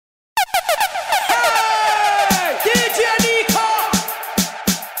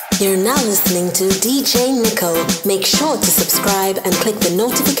You're now listening to DJ Nico. Make sure to subscribe and click the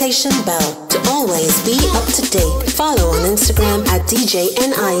notification bell to always be up to date. Follow on Instagram at DJ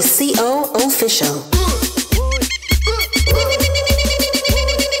Nico Official.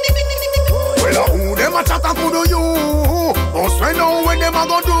 Well, who them a chat and could you? Us right now when them a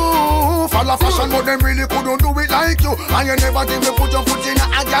go do follow fashion, but them really couldn't do it like you. And you never think me put your foot in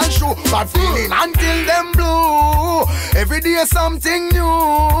a girl shoe. Bad feeling until them blue. Every day something new.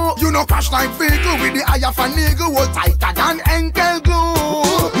 You know crash like vehicle with the eye of a nigga, hold tighter than ankle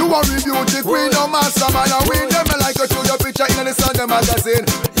glue. You are a beauty queen, no master man. I win them like you show your picture in the Sunday magazine.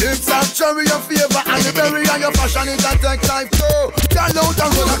 Lips have cherry your favor and the berry and your fashion it can take life too. Girl out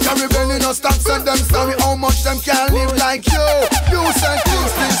and run a carry belly, no stop send them story how much them can live like you. You say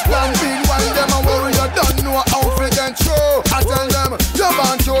things plan big while them a worry you don't know how to get through. I tell them you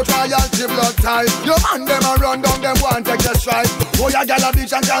born through royalty blood type. You man them a run down them one take your strike. Oh ya gal a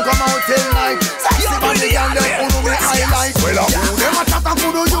bitch and can't come out till night. Sexy body and them who me highlight. Well who them a chat and who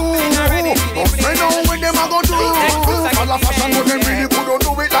do you? I know when them a go do. All a fashion but them really couldn't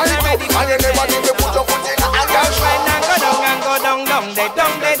do it like you. And you never need to put your foot in a girl shoe. Go down,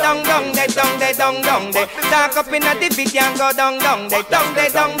 they talk up in the video and go down, they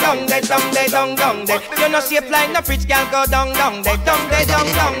you know shape like no fridge can go down, they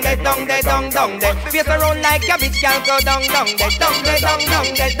face around like a bitch can go down,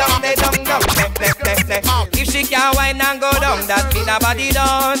 if she can't whine and go down, that mean her body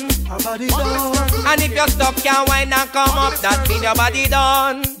done. And if you stop can't whine and come up, that mean your body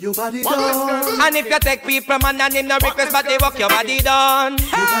done. And if you take people man and him no request but they walk your body done.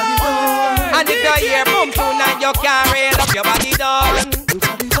 And if your ear boom tune and you can't rail up your body done.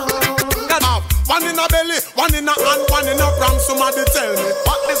 One in a belly, one in a hand, one in a pram. Somebody tell me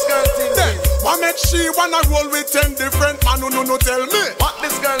what this girl think. Then, what make she wanna roll with 10 different man? No, tell me what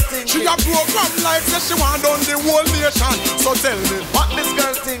this girl think. She a program like say she want on the whole nation. So tell me what this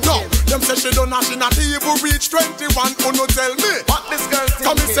girl think. No, them say she don't know she not even reach 21. Oh no, tell me what this girl think.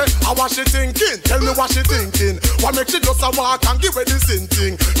 Come and say, how was she thinking? Tell me what she thinking. What make she just a walk and give her the sin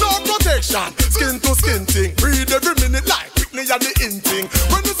thing? No protection, skin to skin thing. Breathe every minute like Whitney and the in thing.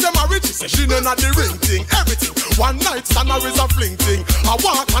 When you say marriage, she say she know not the ring thing. Everything, one night stand her is a fling thing. I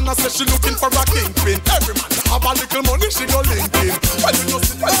walk and I say she looking for a kingpin. Every man have a little money, she go linking. When you know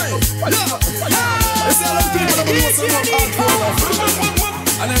see, it's all the people that know some hardcore.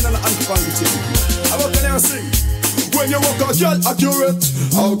 And then I'm unfunny. I'm not gonna sing. When you walk a girl accurate,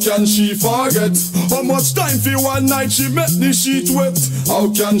 how can she forget? How much time for one night she make the sheet wet?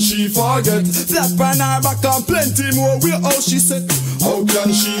 How can she forget? Flat pan her back and plenty more where how she set. How can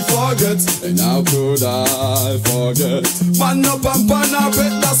she forget? And how could I forget? Man up and pan her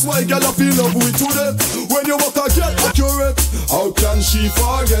bed, that's why girl I feel love with to death. When you walk a girl accurate, how can she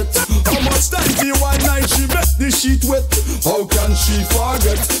forget? How much time for one night she make the sheet wet? How can she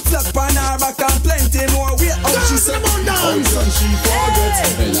forget? Flat pan her back and plenty more where how she set. How can she forget?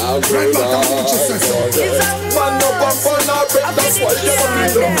 And how could I forget? Man up and pan her bed, that's why girl I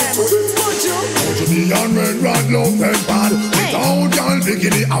feel love with to death. Put me on red rod, love and bad. Without y'all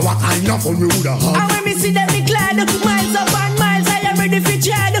bikini, our kind of fun we would have. And when me see them me glad, miles up and miles, I am ready for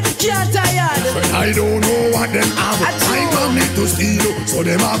chad, can't tired. But I don't know what them have. I come need to steal, so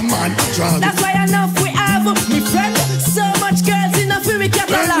them have man drag. That's why enough we have, me friend. So much girls enough we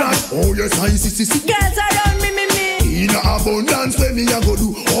catalog. Oh yes, I see. Girls around me. In abundance, let me a go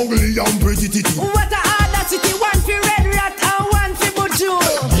do ugly and pretty titty. What a hard city, one for red rat and one for buju.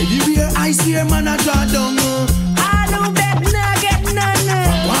 Anywhere I see a man a draw down. I don't bet nah get none.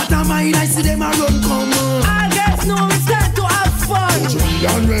 What am I see them a run come. All girls know it's time to have fun.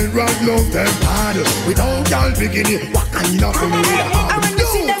 And red rat love them hard. Without y'all bikini, what kind of fun we would have? And when you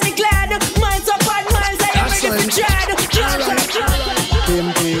see them me glad, miles up and miles, I am ready for chad.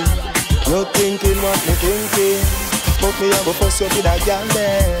 Pimpy, you thinking what me thinking? But me a go fuss you with a girl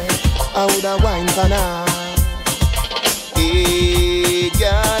there. I woulda wine for now. Hey,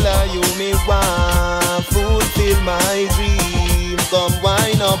 girl, you me want fulfill my dream. Come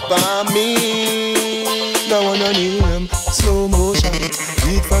wine up on me. Now on your name, slow motion.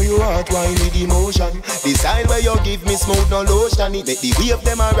 Beat for your heart, wine with emotion. The style where you give me smooth no lotion. It make the wave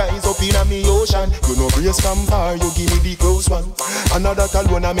them a rise up in a me ocean. You know brace from far, you give me the close one. Another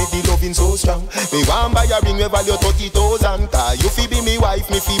Calvona make the loving so strong. Me want buy a ring we value 30,000. Cause you fi be me wife,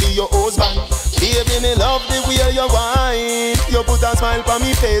 me fi be your husband. Baby, me love the way you wine. You put a a smile for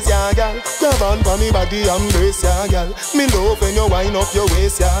me face, yeah, girl. Your band for me body embrace, yeah, girl. Me love when you wind up your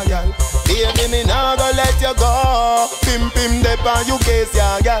waist, yeah, girl. Baby, me nah go let you go. Pim pim dep on you case,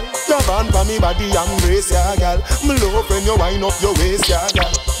 yeah, girl. Your band for me body embrace, yeah, girl. Me love when you wind up your waist, yeah,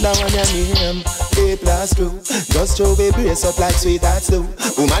 girl. Now when you name A+2, just show me brace up like sweet hearts do.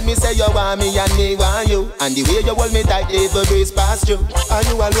 Woman, me say you want me and me want you, and the way you hold me tight, every breeze past you. And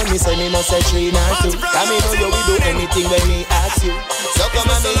you alone, me say me no say 3 nor 2. I me know you will do anything when me ask you. So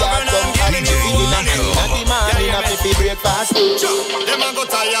come on, me yard, come and me feeling and the morning I fi breakfast too. Them a go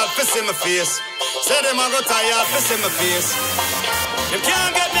tired fi see my face. Say them a go tired fi see my face. Them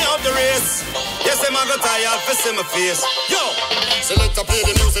can't get me up the race. Yes, them a go tired fi see my face. Yo, select to play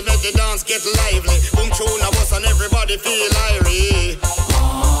the music, make the dance get lively. Boom tune a bust and everybody feel irie.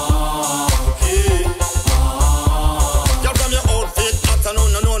 You from your outfit,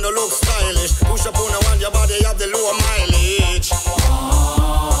 afternoon, no look stylish. Push up on one, your body have the lower mileage.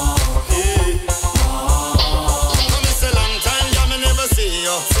 See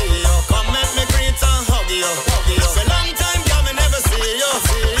you. Come make me greet and hug you. It's a long time, girl, me never see you.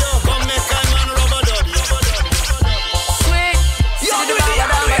 Come make a man rub a dubby. Sweet, yo, do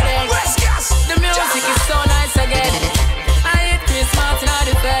the music is so nice again. I hit Chris Martin out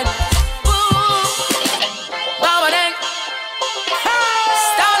the bed. Baba Deng,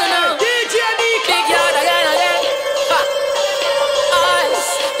 Stalin, DJ Nico, big yard again.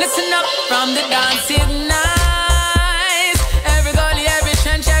 Listen up from the dancing night.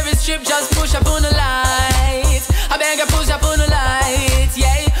 Just push up on the light. I beg you push up on the light.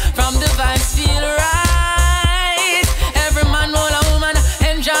 Yeah, from the vibes feel right. Every man, all a woman,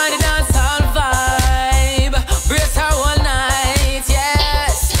 enjoy the dancehall vibe. Brace her all night.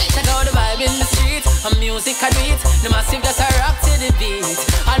 Yes, check out the vibe in the street. A music I do it. The massive just a rock to the beat.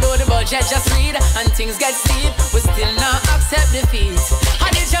 Although the budget just read and things get steep, we still not accept defeat.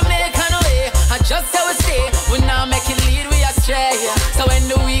 I did Jamaican way. I just how we stay. We now make it lead, we astray. So when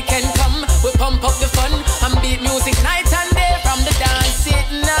the weekend come, we pump up the fun and beat music night and day. From the dance it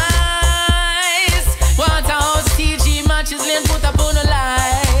nice. Want a house TG matches, lane put up on the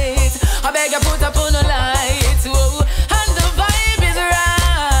light. I beg you put up on the light. Whoa. And the vibe is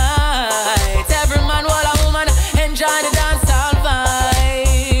right. Every man, all a woman, enjoy the dancehall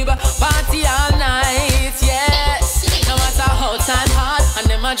vibe. Party all night, yes. No matter how time hard and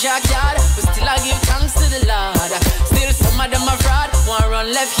them a jackyard, we still a give thanks to the Lord. Still some of them a fraud, want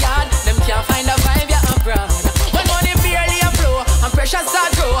run left yard. Them can't find a vibe, yeah, abroad. When money barely a flow and pressure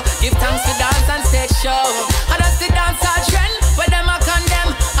start grow, give thanks to dance and stage show. And that's the dancehall trend, where them a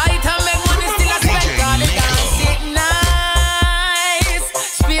condemn. I can make money still a spend, cause the dance it nice.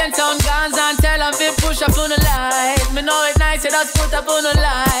 Spain town guns and tell them to push up on the light. Me know it nice, you just put up on the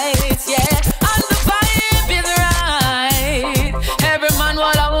lights, yeah. And the vibe is right. Every man,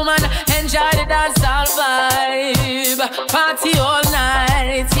 all a woman, enjoy the dancehall vibe. Party all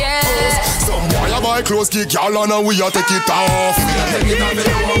night, yeah. Some boy a buy clothes, kick y'all and we a take it off.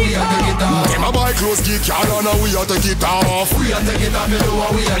 Them a buy clothes, kick y'all and we a take it off.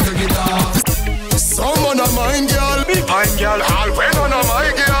 Some man a mine girl, mine girl, all when on a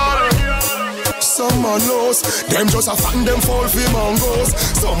my girl. Some man lost, them just a fan, them fall for mangoes.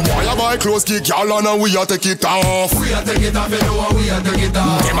 Some boy a buy clothes, kick y'all and we a take it off. We a take it off, we a take it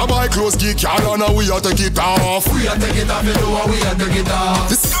off. Them a buy clothes, kick y'all and we a take it off. We a take it off, we a take it off.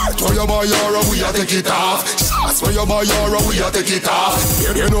 The skirt where you buy your, we a take it off. Shots where you buy your, we a take it off.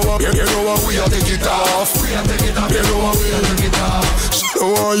 You know what, we a take it off. We a take it off, you know what, we a take it off. She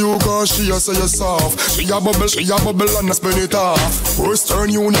know how you cause she a say you soft. She a bubble and a spin it off. Western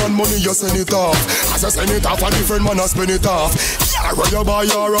Union money you send it off. As I send it off, a different man a spin it off. Yeah, where you buy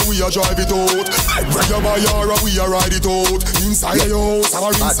your, we a drive it out. Where you buy your, we a ride it out. Inside of your house,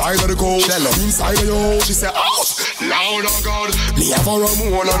 or inside of the coach. Inside of your house, she say, ouch! Loud oh God, me have a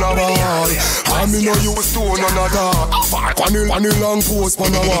Ramon on a ball. And me no use stone on a dog. On the long post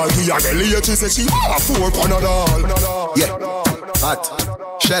on the wall. We a belly, she say she a 4 on a doll. Yeah, hot.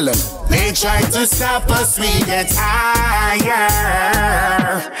 Shellin'. They try to stop us, we get higher.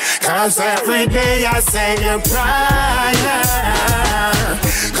 Cause every day I say a prayer.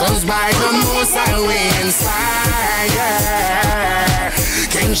 Cause by the most I we inspire.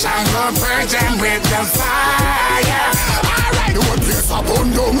 King Shango purge them with the fire. Alright, the one place place a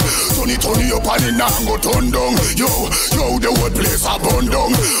burn down. Turn up and it now go turn down. Yo, the whole place a burn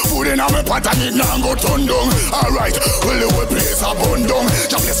down. Food in a me pot and it now go turn down. Alright, well the whole place a burn down.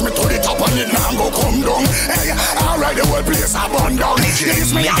 Just bless me to the top and it now go come down. Hey, alright, the whole place a burn down.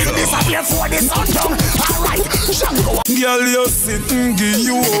 This me have to disappear for the sun down. Alright, Shango. Girl, you sitting, give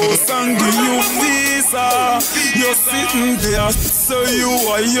you house and give you visa. You sitting there, so you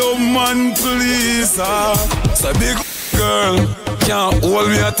are your man pleaser. So big girl, can't hold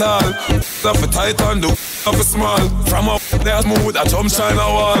me at all. Love it tight and do love it small. From up there smooth, I jump shine a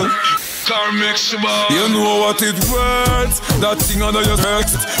wall. Car makes you ball. You know what it worth. That thing under your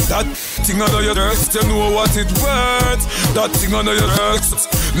text. That thing under your text. You know what it worth. That thing under your text.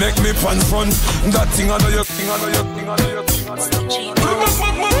 Make me pan front. That thing under your thing under your thing under your thing under your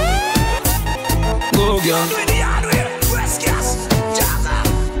thing. Go girl.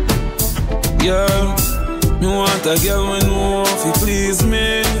 Girl, you want a girl when you want to please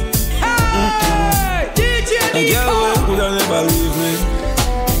me. Hey, DJ Nico. A girl who could never leave me.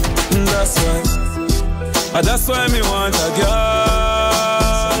 That's why me want a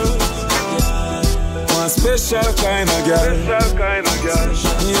girl. One special kind of girl.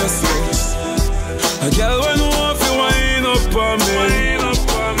 Yes, yes. A girl when you want to wind up on me.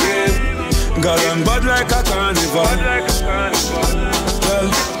 Girl, I'm bad like a carnival. Well,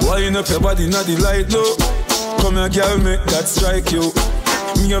 wind up your body, not the light low. Come here, girl, make that strike you.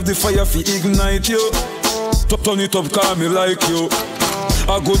 Me have the fire fi ignite you. Turn it up, call me like you.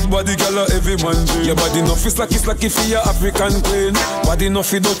 A good body, girl, every man dream. Your body no fit slacky for your African queen. Body no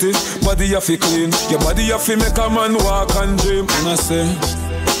fit dirty, body you fi clean. Your body you fi make a man walk and dream. And I say,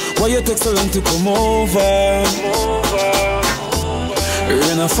 why you take so long to come over?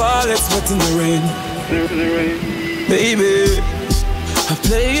 Rain a fall, expecting the rain. Baby, I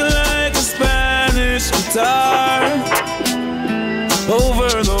play you like a Spanish guitar, over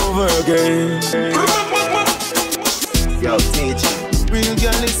and over again. Yo, teacher. Real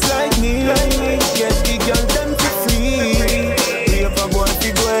girl is like me. Get the girl them for free. We have a boy fi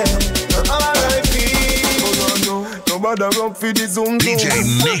go ahead. R.I.P. Oh no, nobody run for the zoom zoom. DJ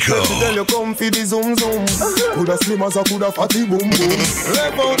Nico. Let me tell you come for the zoom zoom. Coulda slim as a coulda fatty boom boom.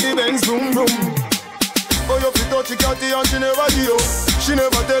 Rev out the Benz boom boom. Oh, you fi touch the catty and she never give you. She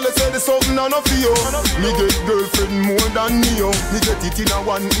never tell us say there's something on a few. Me get girlfriend more than me, yo. Me get it in a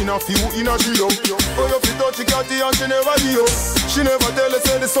one, in a few, in a trio. Oh, you fi touch the catty and she never give you. She never tell us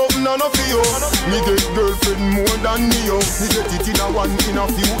say there's something on a few. Me get girlfriend more than me, yo. Me get it in a one, in a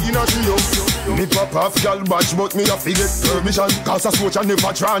few, in a trio. Me pop off girl badge, but me a fi get permission. Cause a switch and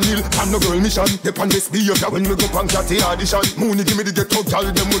never try nil. And no girl mission. Dep on this behavior when me go pan catty audition. Mooney give me the ghetto girl,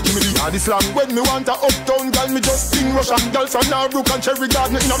 them will give me the hardest slam. When me want a uptown girl, me just sing Russian. Girl from Narbrook and Cherry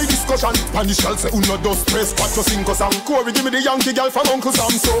Garden in a discussion. Spanish girl say uno dos tres cuatro cinco sam. Corey give me the Yankee girl from Uncle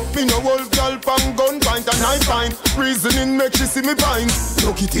Sam. So me no wolf girl from gun pint and knife pint. Reasoning make she see me pint.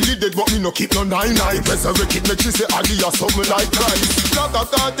 No kitty the dead but me no keep no 9-9. Resurrect it make she say Adi or something like Christ. Like a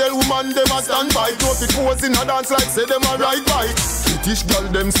cartel woman them a stand by. Don't be pose in a dance like say them a ride bike. British girl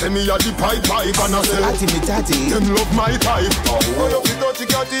them say me a the pipe pipe. And I say them love my type. Oh you fi touch the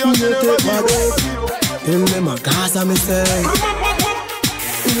catty and she never give. Them a Gaza me say.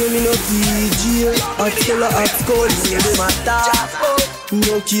 You me no DJ, hot killer, hot skull, say them a talk.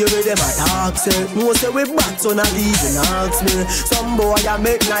 No care where them a talk, say. No say we back, so not even ask me. Some boy a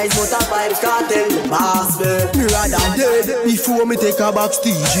make nice, but a vibes can't tell the boss me. Me rather dead before me take a box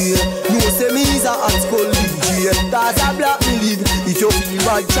DJ. No say me is a hot skull DJ. That's a black me live. If you feel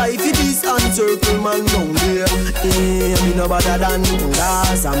bad, try for this and circle man down there. Me no better than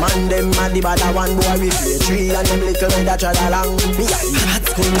Gaza. Man them a the better one boy we play tree and them little men that try along. Me a the hot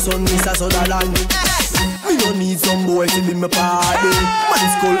skull son, Mr. Sutherland. Me no need some boy to be my party. Man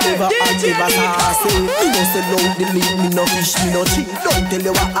skull ever hot, ever sassy. Me no say loud the lead, me no fish, me no cheat. Don't tell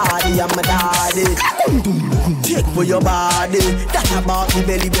you what hardy I'm my daddy. Take for your body. That about the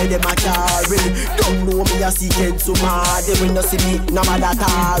belly where them a carry. Don't know me a secret so mad. When you see me, no matter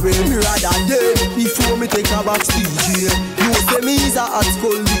tarry. Me rather dead before me take a box DJ. You say me is a hot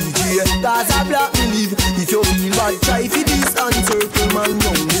skull DJ. That's a black me live. If you feel bad, try for this and circle man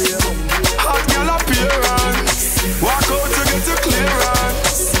down there. Hot girl appearance. Walk out to get your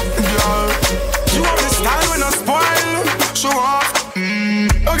clearance. Girl, you have the style when I spoil. Show off.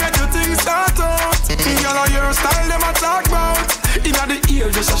 You get your things started. Girl, I hear a style them a talk about. Inna the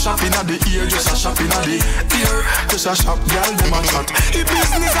ear, just a shop. Inna the ear, just a shop. Inna the ear, just a shop. Girl, them a shot. The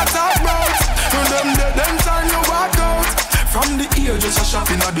business a talk about. When them dead, them turn you walk out. From the ear, just a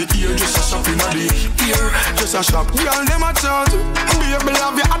shop inna the ear, just a shop inna the ear, just a shop. Girl, them a charge, baby,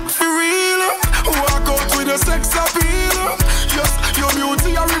 love you hot for real. Walk out with your sex appeal. Yes, your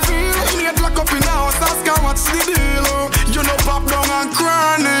beauty a reveal. Need lock up in the house, ask her what's the deal. You know pop down and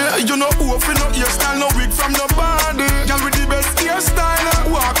cranny. You know open up your style, no wig from the body. Girl with the best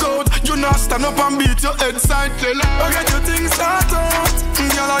hairstyle. Walk out, you know stand up and beat your head side. I get your things start out.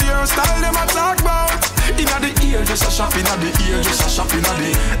 Girl, your style them a talk about. Inna the ear, just a shop inna the ear, just a shop inna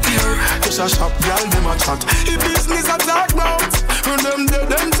the ear, just a shop. Girl, them a chat. If business a talk about, and them dead,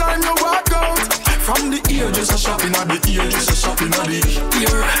 them time you walk out. From the ear, just a shop inna the ear, just a shop inna the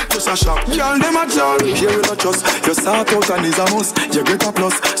ear, just a shop. Girl, them a chat. Here you not trust, you start out and is a must. You get a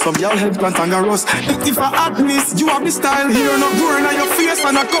plus, some girl head plant and a rust. If I add miss, you have the style. Here no burn on your face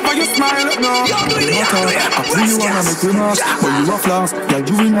and a cover your smile. No, I put you wanna make you mask, but you a floss. Girl,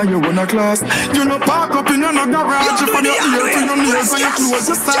 you inna your own class. You no park up in your garage. From your ear to your nails and your clothes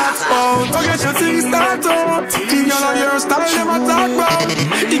you start out. So get your things start out. Girl, on your style them a talk about.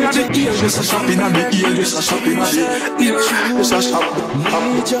 Inna the ear, just a shop inna the ear, just a shop inna the ear, just a shop.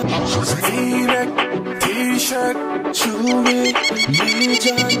 V-neck, T-shirt, jewelry,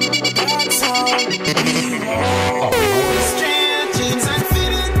 major, that's all we want. Straight jeans and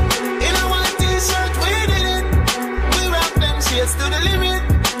fitted, in a white T-shirt we did it. We rock them shades to the limit.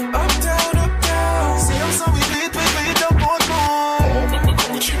 Up down, up down. See them so we beat up both more. Oh, my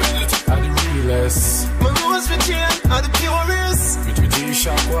Gucci belt are the realest. My rose for chain are the purest. With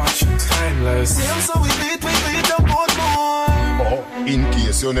G-Shock watch, timeless. See them so we beat up both more. Oh, in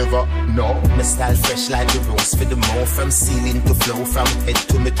case you never know. My style fresh like the rose for the mouth. From ceiling to flow, from head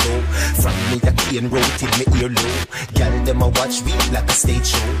to my toe. From me a cane road till me ear low. Girl them a watch me like a stage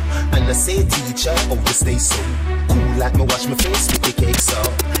show. And I say teacher, oh we stay so cool like me wash my face with the cake so.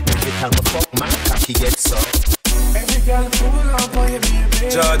 Every time I fuck my cocky gets so. Every girl pull up on your baby.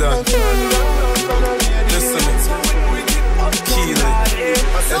 Jordan, listen it. Kill it.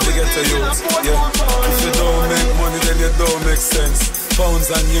 Every get to you. Yeah. If you don't make money, then you don't make sense.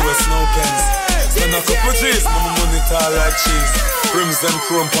 Pounds and US, no pence. Spend a couple G's, my money tall like cheese. Rims them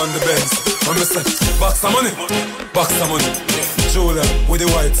chrome on the Benz. I'm say, box of money, box of money. Julia with the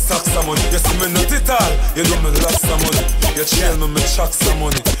white socks of money. You see me not it all, you know me lots of money. You chill me chucks of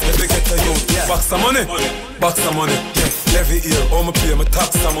money. Every get to you, box of money, box of money. Yeah, every year, all me pay me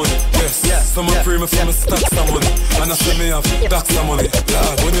tax of money. Yes, some free me for me stacks of money. And I see me have stacks of money.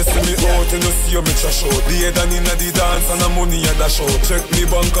 Lord, when you see me out, you know see me trash out. The head and inna the dance and the money at the show. Check me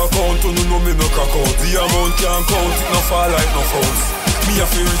bank account, you know me no crack out. The amount can't count, it no fall like no phones. Me a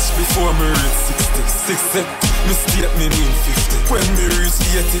feel rich before me reach 60. Me state me mean 50. When me reach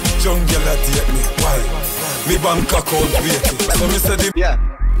 80, young girl a date me. Why? Me bank account waiting. So me say the yeah.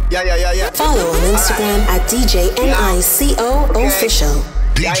 Follow on Instagram at DJ Nico official.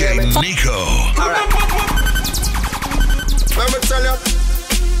 DJ Nico. Alright. Let me tell you,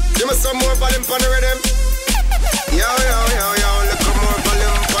 give me some more volume on the rhythm. Yo, look more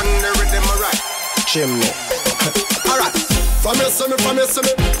volume on the rhythm, alright. Chimney. Alright. From you see me,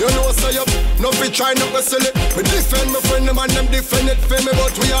 you know say up. No fi try not go silly. Me defend my friend, them and them defend it for me.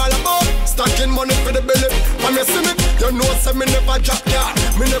 But we all about stacking money for the belly. From you see me, you know say me never drop yard.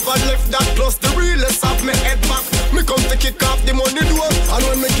 Me never left that close. The realest of me head back. Me come to kick off the money door. And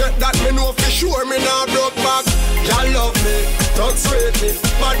when me get that, me know for sure me nah broke back. Y'all love me, thugs rate me.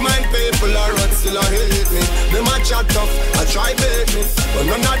 Bad mind people are run still a hate me. Them a chat tough, I try bait me. But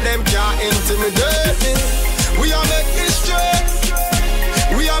none of them can intimidate me. We are make history.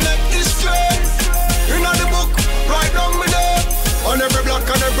 We are make history. In the book, write down me name. On every block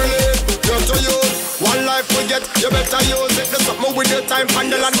and every lane. You're to use. One life we get, you better use it. There's something with your time on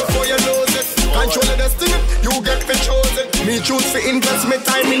the land before you lose it. Control the destiny, you get to choose it. Me choose to invest my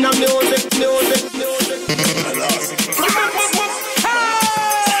time in a music.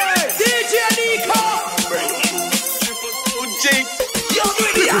 Hey, DJ Nico.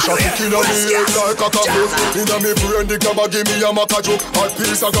 Push a kick inna me head like a cockroach. Inna me brain the grabber give me a maca joke. Hot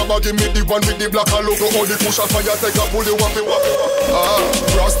piece a grabber give me the one with the black and logo. All the push a fire take a pull the waffy.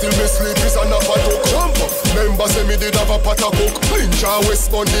 Brass till me sleep is a nap a talk. Jump up. Member say me did have a pot of coke. Ninja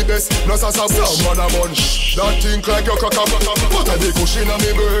West on the best. No sasa bush. Man a bunch. That think like your cracker. But I dey push inna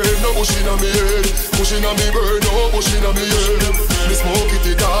me brain, no push inna me head. Push inna me brain, no push inna me head. Me smoke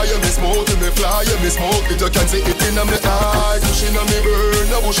it high, me smoke it me fly, me smoke it. You can see it inna me eye. Push inna me brain,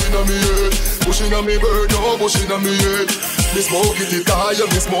 no push inna me head. Push inna me brain, no push inna me head. Me smoke it high,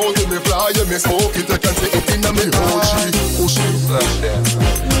 me smoke it me fly, me smoke it. You can see it inna me eye. Push it.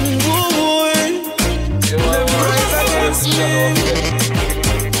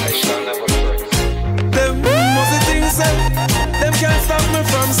 Them was the things that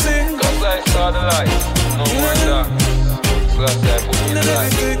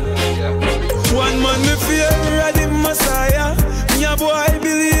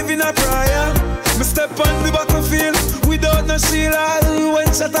shield all when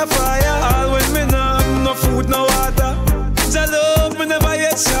shot a fire. All when me no have no food, no water. Jah love me never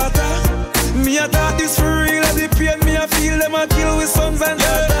yet shatter. Me a thought this for real, the pain me a feel them a kill with sons and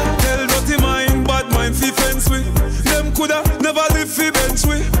daughters. Tell dirty mind, bad mind fi fence with. Them coulda never live fi bench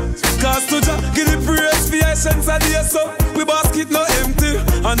with. Cause to Jah give the praise fi essence a day so we basket no empty.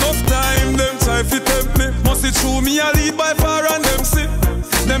 Enough time them try fi tempt me. Must it true me a lead by far and them see.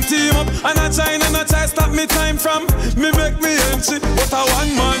 Them team up and a try stop me time from me make me empty. But a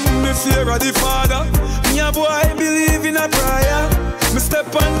one man me fear of the father. Me a boy believe in a prayer. Me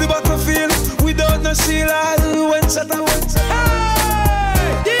step on the battlefield without no shield all when shot a went.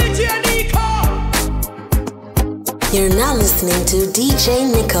 Hey, DJ Nico. You're now listening to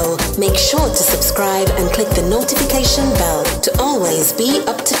DJ Nico. Make sure to subscribe and click the notification bell to always be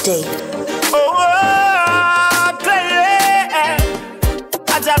up to date.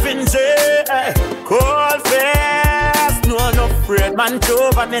 Cold face, no afraid, man,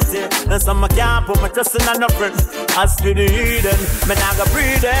 over me say. And some can't put my trust in no friend. As for the hidden, me not go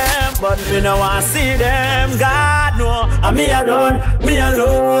breathe them, but me no want see them. God no, and me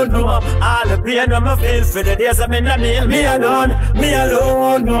alone, no. All the pain that me feel for the days I'm in the meal. Me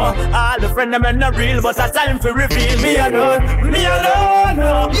alone, no. All the friends I'm in the real, but it's time for reveal. Me alone,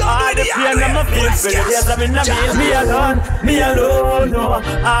 no. All the pain that me feel for the days I'm in the meal. Me alone, no.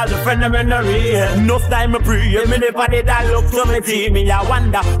 All the friends I'm in the real. Enough time I pray, me never did I look to me team. Me I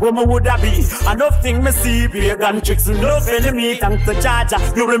wonder where me would I be. Enough thing me see, pagan tricks, enough enemy, thanks to Charger,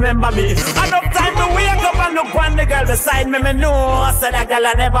 you remember me. Enough time me wake up and look on the girl beside me. Me know I said that girl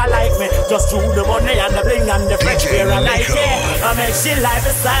I never like me. Just through the money and the bling and the fresh hair and like it. I make she life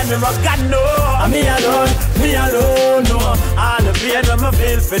beside me, but God no. Me alone, no. All the pain that me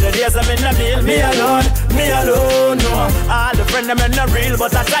feel for the days I'm in the meal. Me alone, no. All the friends I'm in the real,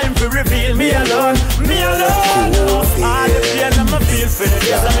 but it's time to reveal. Me alone, no. All the pain that me feel for the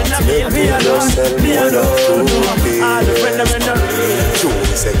days I'm in the meal. Me alone, no. All the friends I'm in the real. June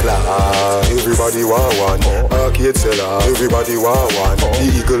say everybody want one. Arcade seller, everybody want one. The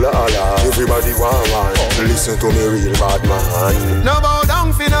eagle Allah, everybody want one. Listen to me, real bad man. No bow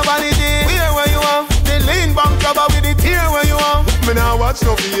down for nobody day. Where you are? The lean bank cover with the tear where you are. Me now watch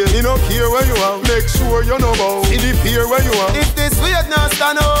no fear, me no care where you are. Make sure you know bow. See the fear where you are. If this weight not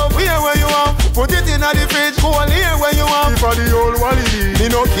stand up, where you are? Put it in the fridge, go on here where you are. If I the old wally, me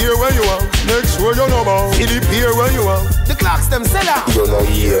no care where you are. Make sure you know bow. See the fear where you are. The clocks them seller. You know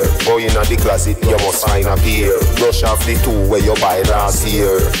here, go in the closet, you must find a pair. Brush off the two where you buy last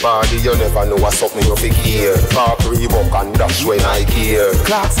year. Body you never know what's up me you fake here. Park Reebok and dash when I care.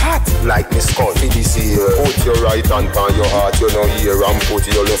 Clocks hot like me skull for this year. Put your right hand on your heart, you know here. And put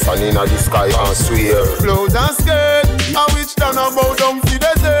your left hand in the sky and swear. Blouse and skirt, I wish down about down for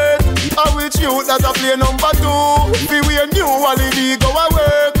desert. I wish you that I play number 2. Be we new holiday go a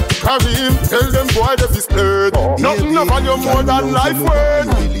work. Kareem, tell them boy that is split. Nothing no value more than life worth.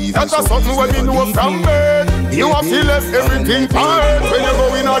 That's a something when we know from birth. You have to left everything hard when you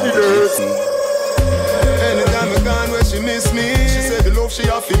go in on the dirt. Anytime I gone where she miss me, she said the love she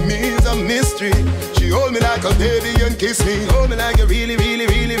offered me is a mystery. She hold me like a baby and kiss me. Hold me like you really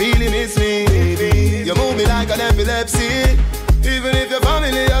miss me, baby. You move me like an epilepsy. Even if your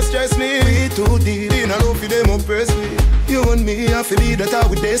family has stressed me, we too deep in a love for them oppress me. You and me, I feel that I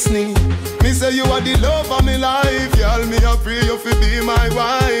with destiny. Me say you are the love of my life. Y'all me I pray you fi be my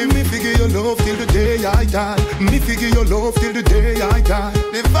wife. Me figure your love till the day I die. Me figure your love till the day I die.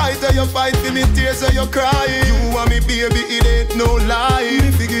 The fight that you fight for me, tears that you cry. You and me baby, it ain't no lie.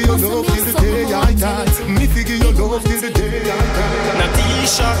 Me figure your love till the day I die. Me figure your love till the day I die.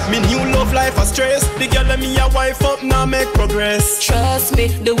 Natisha, me new love life a stress. The girl and me a wife up now make progress. Trust me,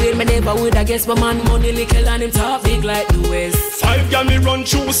 the way me never would I guess my man money little and him talk big like the West. 5 girl me run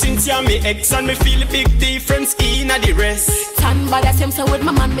through since ya me ex and me feel a big difference in a the rest. Tan by the same so with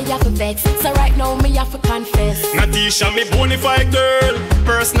my man me have to vex. So right now me have to confess. Natisha me bonafide girl,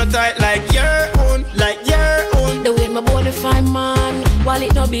 personal tight like your own, like your own. The way my bonafide man, while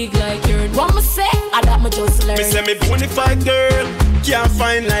it no big like yours. What me say, I that me just learn. Me say me bonafide girl, can't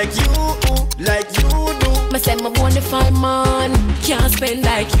find like you do. Me say my bonafide man, can't spend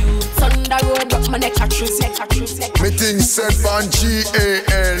like you. Thunder road, drop my neck a truth. Me think set on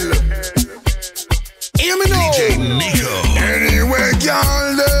GAL. Hear me now. DJ Nico. Anyway,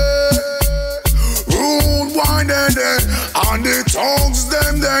 girl, rude one day, and the tongues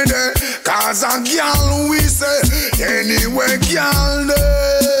them there. Cause a girl we say, anyway, girl,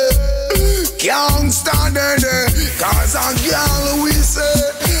 can't stand there. Cause a girl we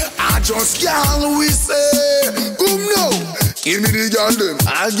say, I just girl we say, now. Give me the girl them,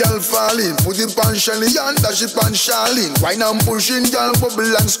 all girl falling. Put it on Shelly and dash it on Charlene. Wine and pushing, girl bubble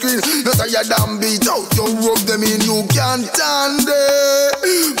and screen. Not a ya damn beat out, you rub them in, you can't stand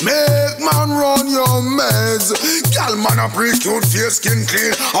it. Make man run your meds. Girl man a pretty cute, face skin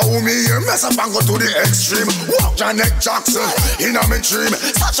clean. How me here mess up and go to the extreme. Walk Janet Jackson in a me dream.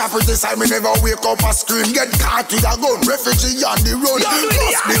 Such a pretty side, me never wake up a scream. Get caught with a gun, refugee on the road.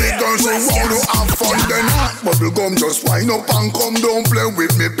 Must be the girls who want to have fun. Then bubble gum just wind up and come down, play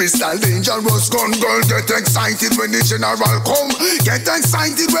with me pistol, dangerous gun. Girl get excited when the general come. Get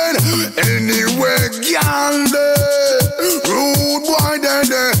excited when anyway, girl rude boy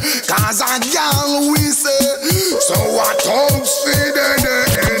there, cause a girl we say. So what talks feed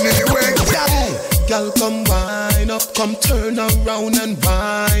anyway, girl. Girl come wine up, come turn around and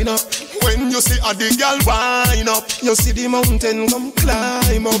wine up. When you see a the girl wine up, you see the mountain come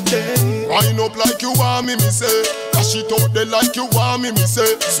climb up there. Wine up like you want me say. Dash it out there like you want me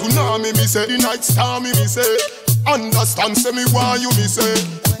say. Tsunami me say, the night star me say. Understand say me why you me say.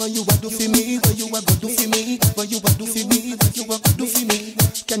 What you a do for me, what you a go do for me, what you a do for me, what you a go do for me.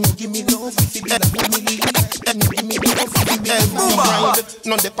 Can you give me love if you like me? Can you give me love if you like me?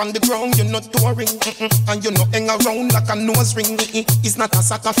 Not dip on the ground, you're not touring, and you're not hang around like a nose ring. It's not a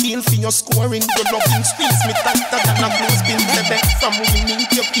soccer field for your scoring. Your loving squeeze me tighter than a clothespin. Baby, from winning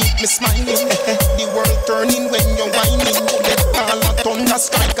you keep me smiling. The world turning when you're whining. You get all a thunder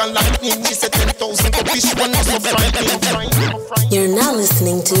strike and lightning. She said 10,000 go fish one so frightening. You're now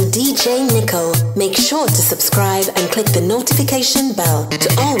listening to DJ Nico. Make sure to subscribe and click the notification bell to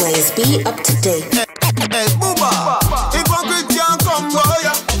always be up to date. Hey, Booba, hypocrite can't come boy.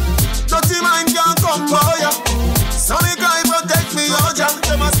 Dirty mind can't come boy. Sunny guy protect me, oh Jack.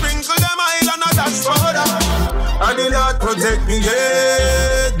 Them a sprinkle them oil and a dash soda. And the Lord protect me,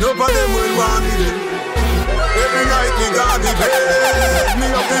 yeah. Nobody them will want me there. Every night me got me bed. Me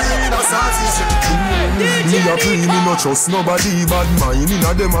a clean a sausage. Me a pre, me no trust nobody. Bad mind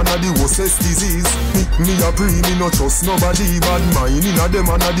inna them and a the worstest disease. Me a pre, me no trust nobody. Bad mind inna them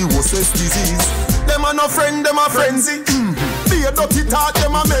and a the worstest disease. Them a no friend, them a frenzy. Be a dirty talk,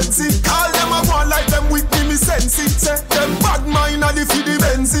 them a messy. All them a want like them with me sense it. Say them bad mind a the fi the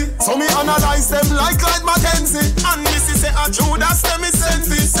Benzy. So me analyze them like Clyde Mackenzie. And me see say a Judas them me send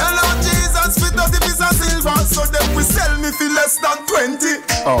fi. Sell out Jesus fi 30 pieces of silver. So them we sell me fi less than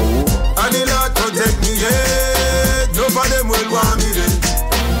 20. Oh. And the Lord protect me, yeah. Nobody them will want me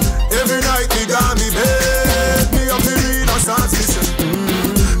there. Every night me got me bed. Me a fi read a sausage.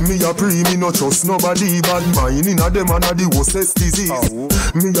 Me a pre, me no trust nobody. Bad mind inna them and a the worstest disease.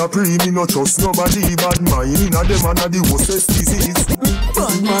 Me a pre, me no trust nobody. Bad mind inna them and a the worstest disease.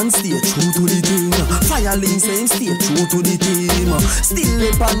 Bad man stay true to the team. Firelink same stay true to the team. Still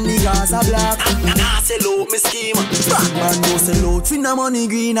up on the Gaza black. I sell out me scheme. Bad man no sell out. Finna money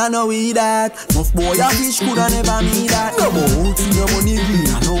green, I know we that. Muff boy a fish coulda never me that. No more finna money green,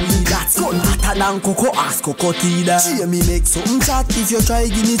 I know we that. So hotter than cocoa, ask cocoa tea that. See me make something chat if you try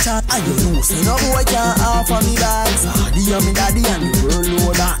give me chat. And you know say no boy can't offer me that. Sadi and me daddy and the world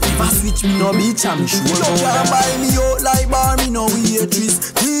know that. Never switch me no bitch and me sure know that. Don't buy me out like bar, me no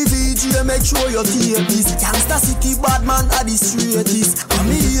waitress. TVG make sure you tape this. Gangsta city bad man are the straightest. And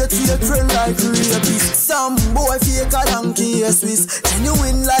me hate fake friend like rapist. Some boy faker than K-Swiss.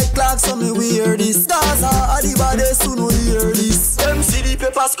 Genuine like Clark so me wear this. Stars are the baddest who no hear this. Them see the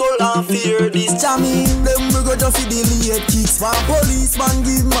paper skull and fear this. Jamming them we go just for the late kicks. One policeman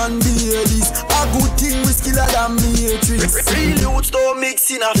give man beer this. A good thing we skiller than Matrix. Real youths don't mix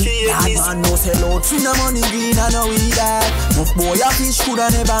in a fake this. Bad man no sell out. Finna money green I know we that. Muff boy a fish coulda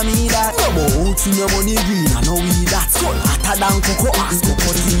never me that. No more finna money green I know we that. Skull hotter than cocoa ask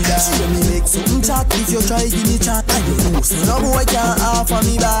cocoa tea that. See me make something chat if you try give me chat. And you know say no boy can't offer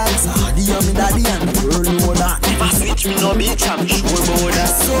me back. Sadi and me daddy and the girl know that. Never switch me no bitch I'm sure about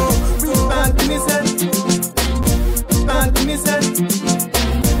that. So bring back me set. Back me set.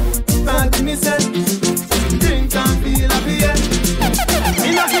 Back me set. Drink and feel happy yeah.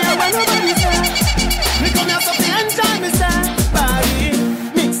 Me not care what nobody say. Me come here so to enjoy me say. Body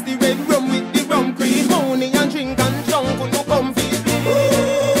mix the red rum with the rum cream. Morning and drink and drunk when you come feel me.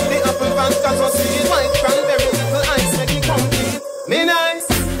 The apple vodka so sweet. White cranberry little ice make it complete. Me nice.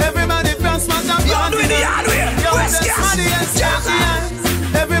 Everybody from smash and party night. Yo, that's money and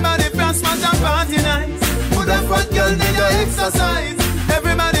champions. Everybody from smash and party night. Put a fat girl in your exercise.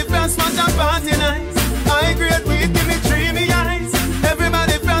 Everybody from smash and party night. I great weed give me 3 me eyes.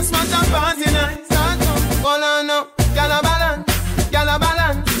 Everybody from smash and party night. Start up, hold on up. Gyal a balance, gyal a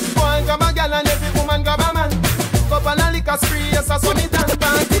balance. Boy grab a gyal and every woman grab a man. Cup and a liquor spree, yes I saw me dance.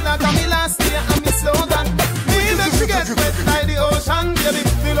 Party like a me last year and me slogan. Me make she get wet like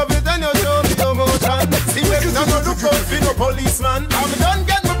be no policeman. I'm done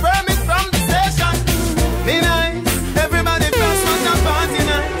get my permit from the station. Me nice, everybody fast on the party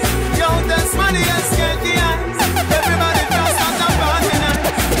night. Yo, dance money and skate the eyes. Everybody fast on the party night.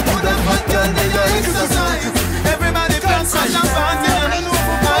 Put a fat girl in your exercise. Everybody fast on the party night.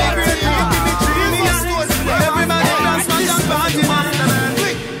 I agree, give me dreamy eyes. Everybody fast on the party night.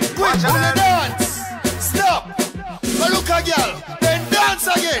 Quick, on the dance. Stop. Go look a girl. Then dance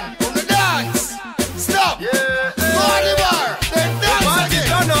again. On the dance. Stop. Yeah. Go on the bar. Then dance again.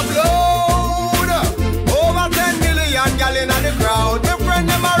 Turn up loud. Over 10 million gal in the crowd. My friend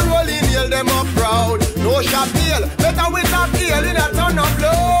them a rolling, hail them up proud. No shop deal, better with a deal in a turn up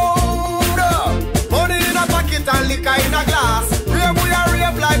loud. Money in a pocket and liquor in a glass. Rave we a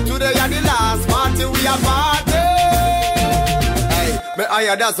rave like today and the last. Party we a party. Me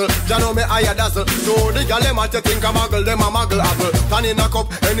higher dazzle, Jano me higher dazzle. So the gal them at you think a muggle, them a muggle apple. Tan in a cup,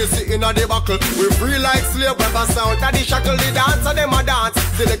 Hennessy in a the buckle. We free like slave, weapon sound. And the shackle, the dancer, them a dance.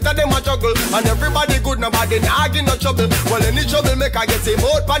 Selector, them a juggle. And everybody good, nobody nah give no trouble. Well, any trouble make I get him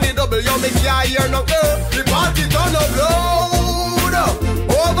out pan the double. Yo, me can't hear no the party turn up loud.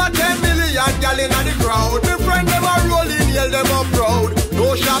 Over 10 million gal in the crowd. Me friend them a rolling, hail them up proud.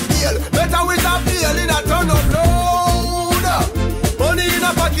 No shop deal, better with a deal in a turn up loud. Money in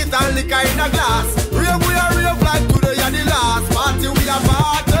a pocket and liquor in a glass. Rave we a rave like today and the last. Party we a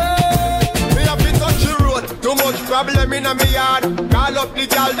party. Me a fit touch the road. Too much problem in a me yard. Call up the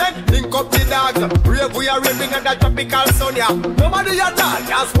gal then, link up the dogs. Rave we a raving at the tropical sun, yeah. Nobody at all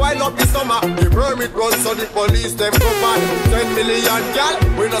can spoil up the summer. The permit run so the police them come back. 10 million gal,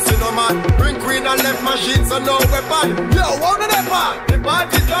 we no see no man. Bring queen and left machines and no weapon. Yo, one of them man, the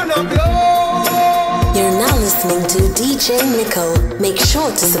party turn up low. You're now listening to DJ Nico. Make sure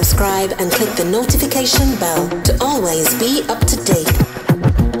to subscribe and click the notification bell to always be up to date.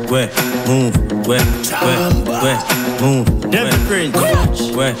 Where, move, where, move, where, friend,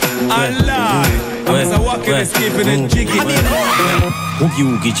 where, I'm walking and skipping and jiggy. Oogie,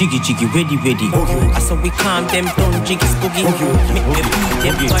 oogie, jiggy, jiggy, ready, ready. I saw we calm them down, jiggy, spooky. Make them beat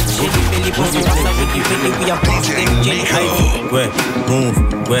them, but jelly, belly, boss, ready, ready, we are boss, them jelly. Where, move,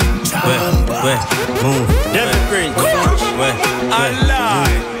 where, move, friend, where,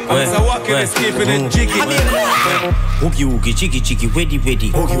 I'm walking and skipping and jiggy. Oogie, oogie, jiggy, jiggy, ready,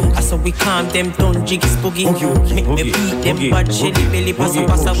 ready. I saw we calm them down, jiggy, spooky. Make them beat them, but jelly, belly, boss,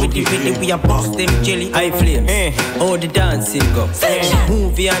 ready, ready, we are boss, them jelly. High flames, all the dancing go.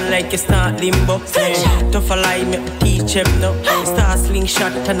 Movie on like a start limbo. Tough a lie, me teach them no. Star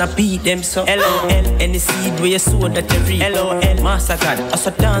slingshot and I beat them so. LOL, any seed where you sow that you reap. LOL, massacre, I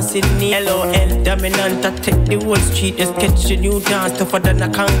saw dancing knee. LOL, dominant, I take the whole street. Just catch the new dance tougher than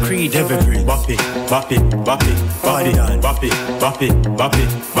a concrete. Evergreen, bop it, bop it, bop it, bop it, bop it, bop it, bop it,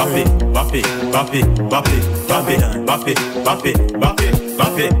 bop it, bop it, bop it, bop it, bop it, bop it, bop it, bop it,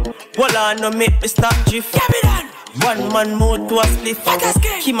 bop it. Well, I know make me stop drift. One man more to a split.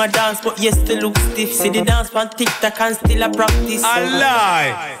 Keep my dance, but yes, still look stiff. See the dance on TikTok and still a practice. I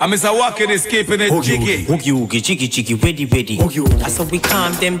lie. I'm Mr. Walking escaping it jiggy. Oogie, oogie, jiggy, jiggy, ready, ready. I saw we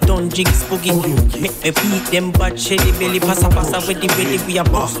calm them down, jiggy, spooky. Make me beat them, but shelly belly, passa, ready, ready. We are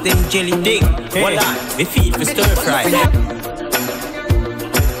boss them jelly dig. Voila, me feed for stir fry.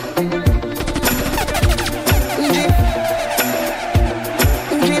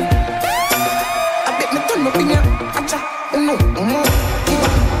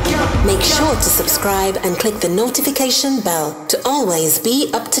 Make sure to subscribe and click the notification bell to always be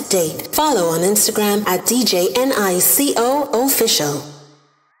up to date. Follow on Instagram at DJ Nico Official.